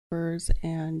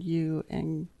and you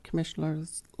and Commissioner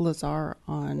Lazar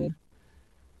on.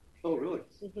 Oh, really?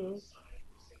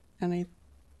 And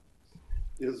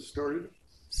Has it started?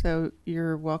 So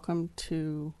you're welcome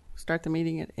to start the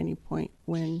meeting at any point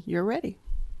when you're ready.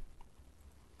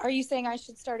 Are you saying I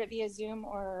should start it via Zoom,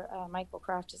 or Michael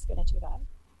Kraft is going to do that?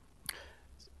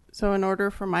 So in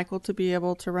order for Michael to be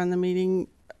able to run the meeting,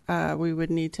 we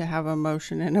would need to have a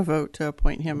motion and a vote to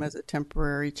appoint him as a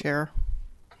temporary chair.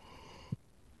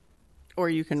 Or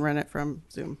you can run it from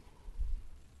Zoom.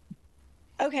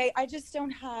 Okay, I just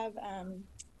don't have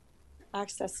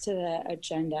access to the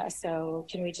agenda, so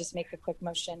can we just make a quick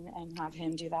motion and have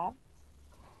him do that?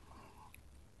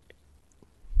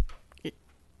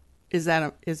 Is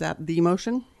that the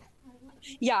motion?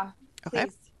 Yeah, okay.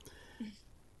 Please.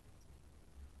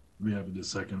 We have to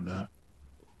second that.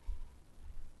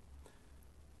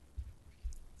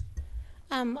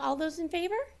 All those in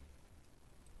favor?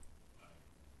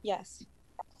 Yes.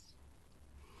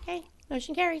 Okay,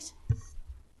 motion carries.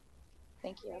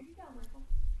 Thank you.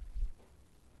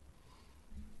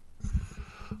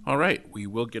 All right, we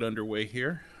will get underway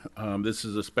here. This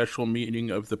is a special meeting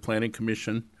of the Planning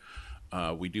Commission.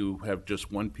 We do have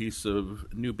just one piece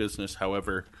of new business.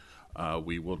 However,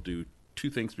 we will do two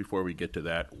things before we get to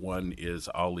that. One is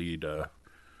I'll lead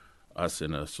us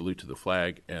in a salute to the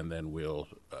flag, and then we'll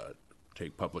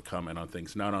take public comment on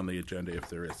things not on the agenda if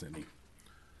there is any.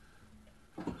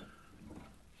 I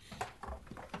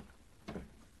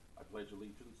pledge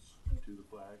allegiance to the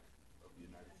flag of the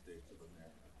United States of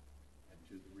America and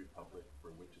to the republic for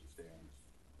which it stands,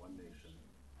 one nation,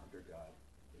 under God,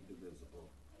 indivisible,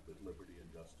 with liberty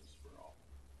and justice for all.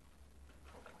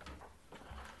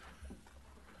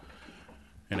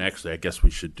 And actually, I guess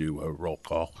we should do a roll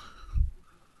call.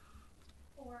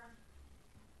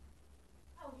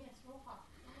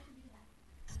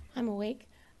 I'm awake.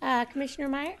 Commissioner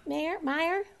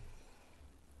Meyer?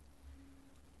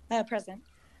 Present.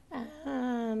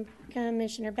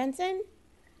 Commissioner Benson?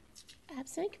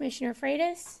 Absent. Commissioner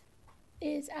Freitas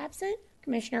is absent.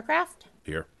 Commissioner Kraft?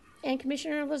 Here. And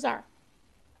Commissioner Lazar?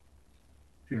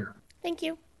 Here. Thank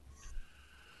you.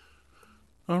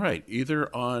 All right,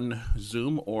 either on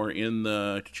Zoom or in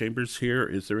the chambers here,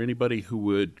 is there anybody who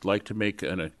would like to make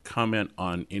a comment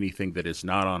on anything that is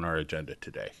not on our agenda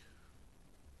today?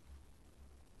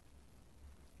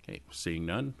 Okay, seeing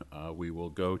none, we will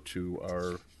go to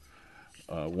our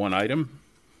one item,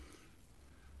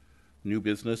 new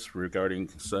business regarding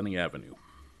Sunny Avenue.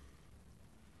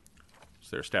 Is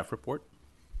there a staff report?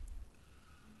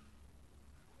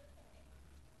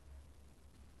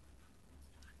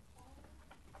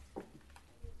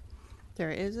 There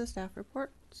is a staff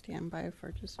report. Stand by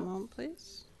for just a moment,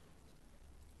 please.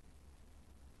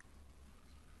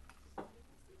 Why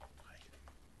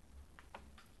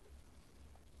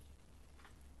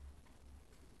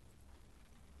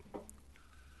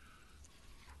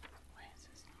is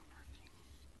this not working?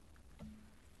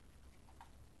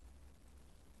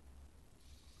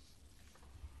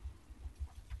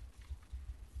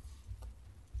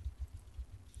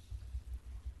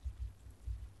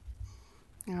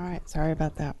 All right, sorry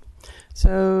about that.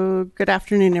 So good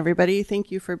afternoon, everybody.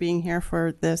 Thank you for being here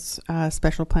for this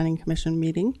special Planning Commission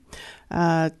meeting.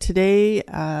 Today,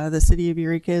 the City of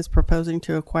Eureka is proposing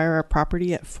to acquire a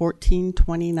property at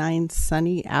 1429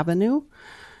 Sunny Avenue.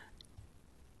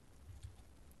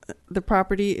 The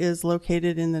property is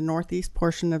located in the northeast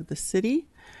portion of the city,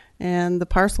 and the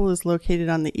parcel is located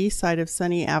on the east side of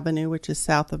Sunny Avenue, which is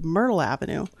south of Myrtle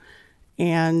Avenue.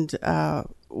 And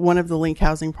one of the Link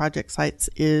Housing Project sites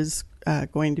is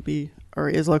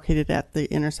is located at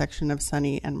the intersection of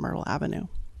Sunny and Myrtle Avenue.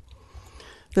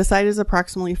 The site is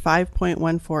approximately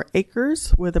 5.14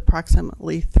 acres with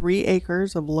approximately 3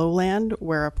 acres of lowland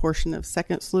where a portion of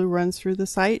Second Slough runs through the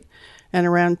site and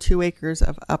around 2 acres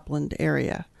of upland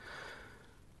area.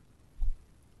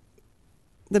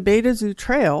 The Beta Zoo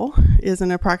Trail is an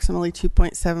approximately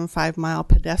 2.75 mile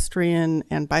pedestrian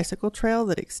and bicycle trail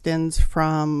that extends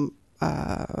from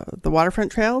the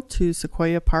Waterfront Trail to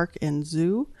Sequoia Park and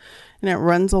Zoo, and it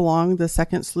runs along the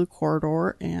Second Slough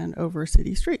corridor and over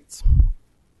city streets.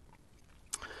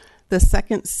 The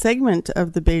second segment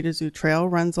of the Beta Zoo Trail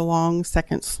runs along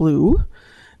Second Slough,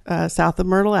 south of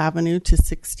Myrtle Avenue to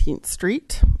 16th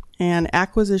Street, and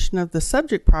acquisition of the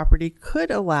subject property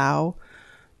could allow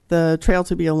the trail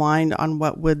to be aligned on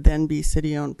what would then be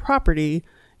city-owned property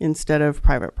instead of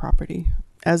private property.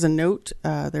 As a note,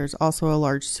 there's also a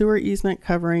large sewer easement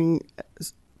covering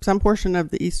some portion of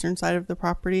the eastern side of the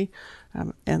property,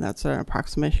 and that's an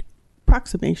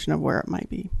approximation of where it might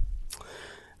be.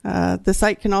 The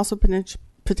site can also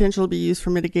potential to be used for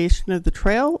mitigation of the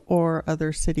trail or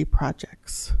other city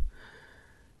projects.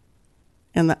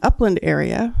 And the upland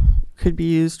area could be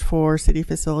used for city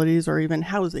facilities or even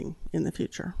housing in the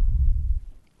future.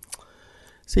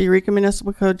 So Eureka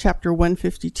Municipal Code Chapter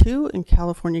 152 and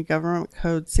California Government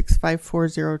Code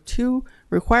 65402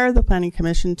 require the Planning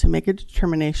Commission to make a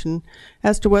determination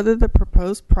as to whether the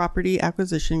proposed property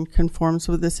acquisition conforms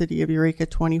with the City of Eureka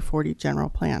 2040 General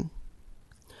Plan.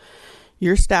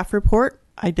 Your staff report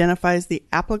identifies the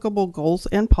applicable goals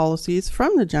and policies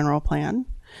from the general plan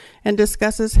and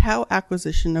discusses how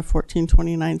acquisition of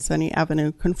 1429 Sunny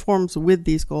Avenue conforms with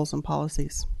these goals and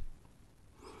policies.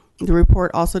 The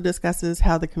report also discusses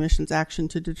how the Commission's action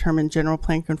to determine general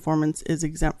plan conformance is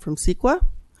exempt from CEQA,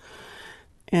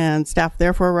 and staff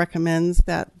therefore recommends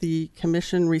that the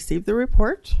Commission receive the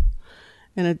report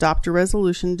and adopt a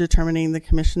resolution determining the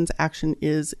Commission's action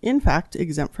is, in fact,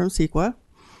 exempt from CEQA,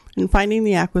 and finding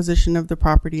the acquisition of the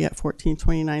property at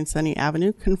 1429 Sunny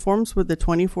Avenue conforms with the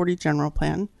 2040 General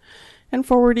Plan, and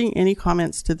forwarding any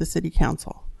comments to the City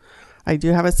Council. I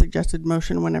do have a suggested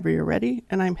motion whenever you're ready,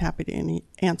 and I'm happy to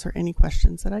answer any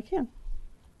questions that I can.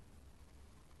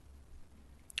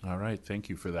 All right, thank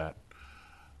you for that.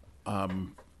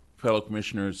 Fellow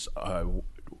commissioners,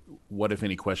 what, if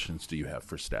any, questions do you have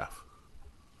for staff?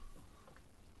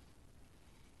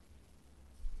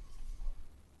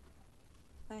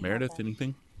 Meredith,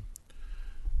 anything?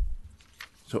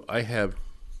 So I have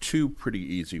two pretty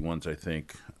easy ones, I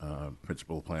think,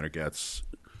 Principal Planner Getz.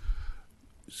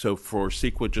 So for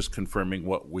CEQA, just confirming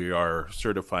what we are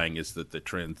certifying is that the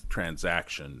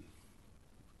transaction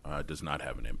does not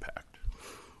have an impact.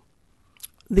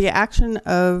 The action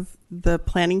of the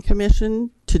Planning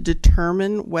Commission to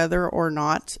determine whether or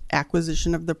not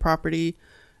acquisition of the property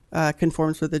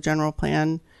conforms with the general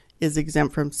plan is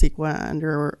exempt from CEQA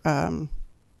under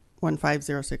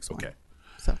 15061. Okay.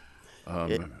 So,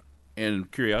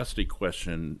 And curiosity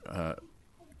question,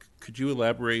 could you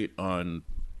elaborate on,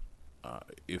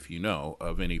 if you know,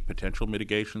 of any potential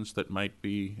mitigations that might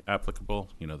be applicable?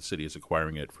 You know, the city is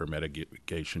acquiring it for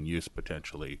mitigation use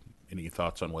potentially. Any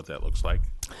thoughts on what that looks like?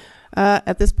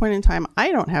 at this point in time,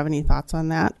 I don't have any thoughts on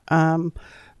that.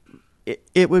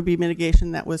 It would be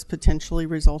mitigation that was potentially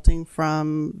resulting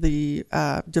from the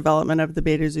development of the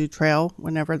Beta Zoo Trail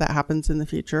whenever that happens in the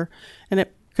future. And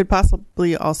it could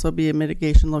possibly also be a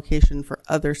mitigation location for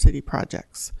other city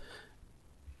projects.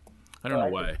 I don't know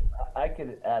why. I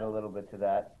could add a little bit to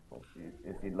that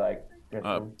if you'd like.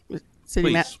 Please.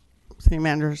 City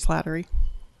Manager Slattery.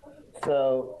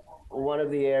 So one of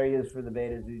the areas for the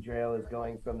Beta Zoo Trail is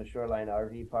going from the Shoreline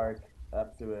RV Park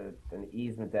up through an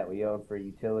easement that we own for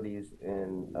utilities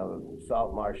in a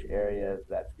salt marsh area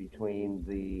that's between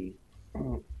the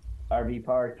RV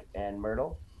park and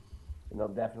Myrtle. And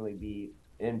there'll definitely be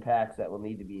impacts that will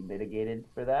need to be mitigated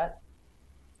for that.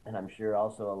 And I'm sure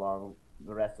also along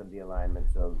the rest of the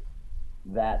alignment. So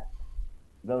that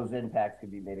those impacts could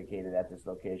be mitigated at this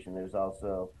location. There's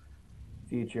also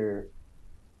future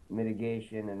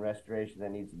mitigation and restoration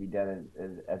that needs to be done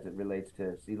as it relates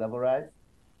to sea level rise.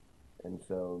 And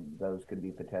so those could be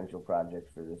potential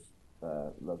projects for this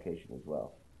location as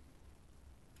well.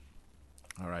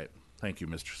 All right. Thank you,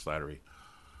 Mr. Slattery.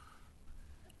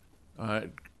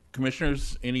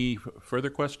 Commissioners, any further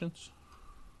questions?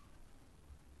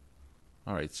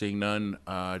 All right. Seeing none,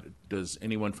 does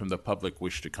anyone from the public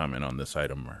wish to comment on this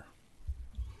item?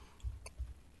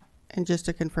 And just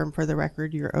to confirm for the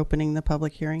record, you're opening the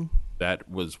public hearing? That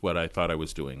was what I thought I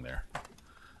was doing there.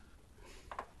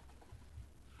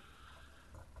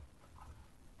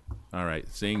 All right,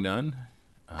 seeing none,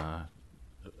 I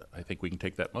think we can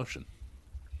take that motion.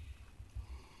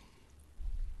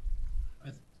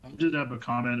 I did have a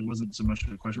comment. It wasn't so much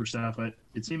a question for staff.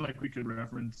 It seemed like we could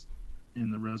reference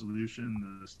in the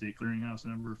resolution the state clearinghouse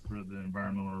number for the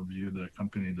environmental review that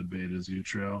accompanied the Beta Zoo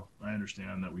Trail. I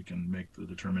understand that we can make the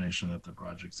determination that the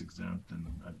project's exempt, and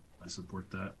I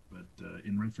support that. But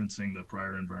in referencing the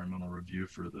prior environmental review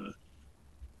for the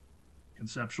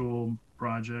conceptual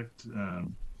project,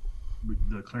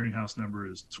 the clearinghouse number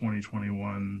is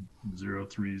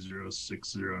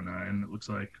 2021-030609. It looks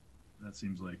like that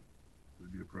seems like it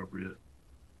would be appropriate.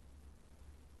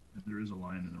 If there is a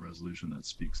line in the resolution that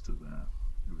speaks to that,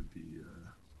 it would be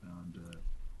found,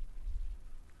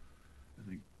 I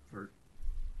think, part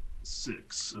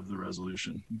 6 of the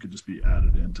resolution. It could just be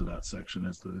added into that section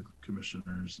as the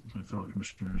commissioners, my fellow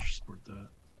commissioners, support that.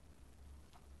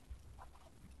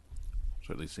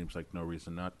 Certainly seems like no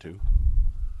reason not to.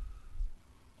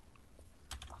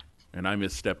 And I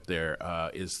misstepped there.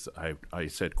 I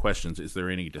said questions. Is there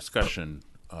any discussion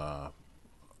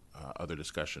other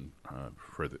discussion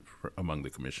among the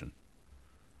commission?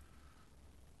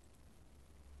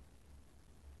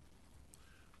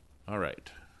 All right.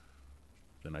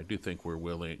 Then I do think we're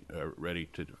ready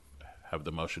to have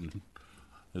the motion.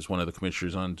 Is one of the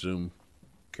commissioners on Zoom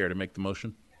care to make the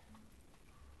motion?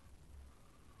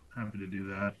 Happy to do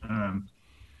that.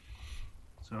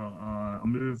 I'll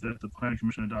move that the planning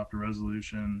commission adopt a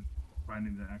resolution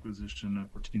finding the acquisition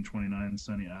of 1429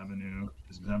 Sunny Avenue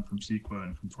is exempt from CEQA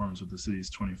and conforms with the city's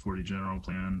 2040 general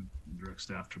plan. Direct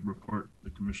staff to report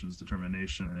the commission's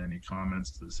determination and any comments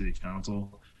to the city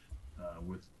council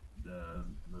with the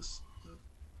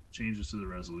changes to the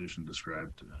resolution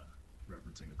described,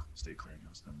 referencing the state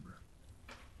clearinghouse number.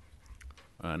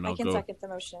 And I can second the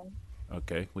motion.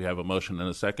 Okay, we have a motion and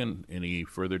a second. Any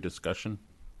further discussion?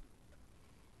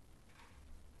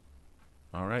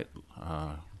 All right,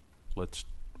 let's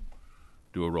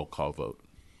do a roll call vote.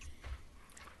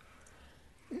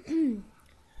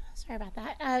 Sorry about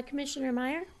that. Commissioner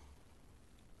Meyer,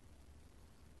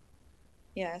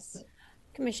 Yes.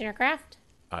 Commissioner Kraft,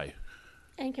 Aye.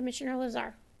 and Commissioner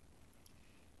Lazar.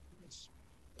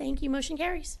 Thank you. Motion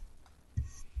carries.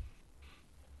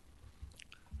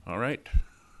 All right.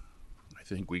 I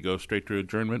think we go straight to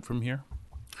adjournment from here.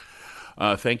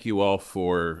 Thank you all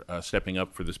for stepping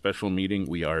up for the special meeting.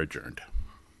 We are adjourned.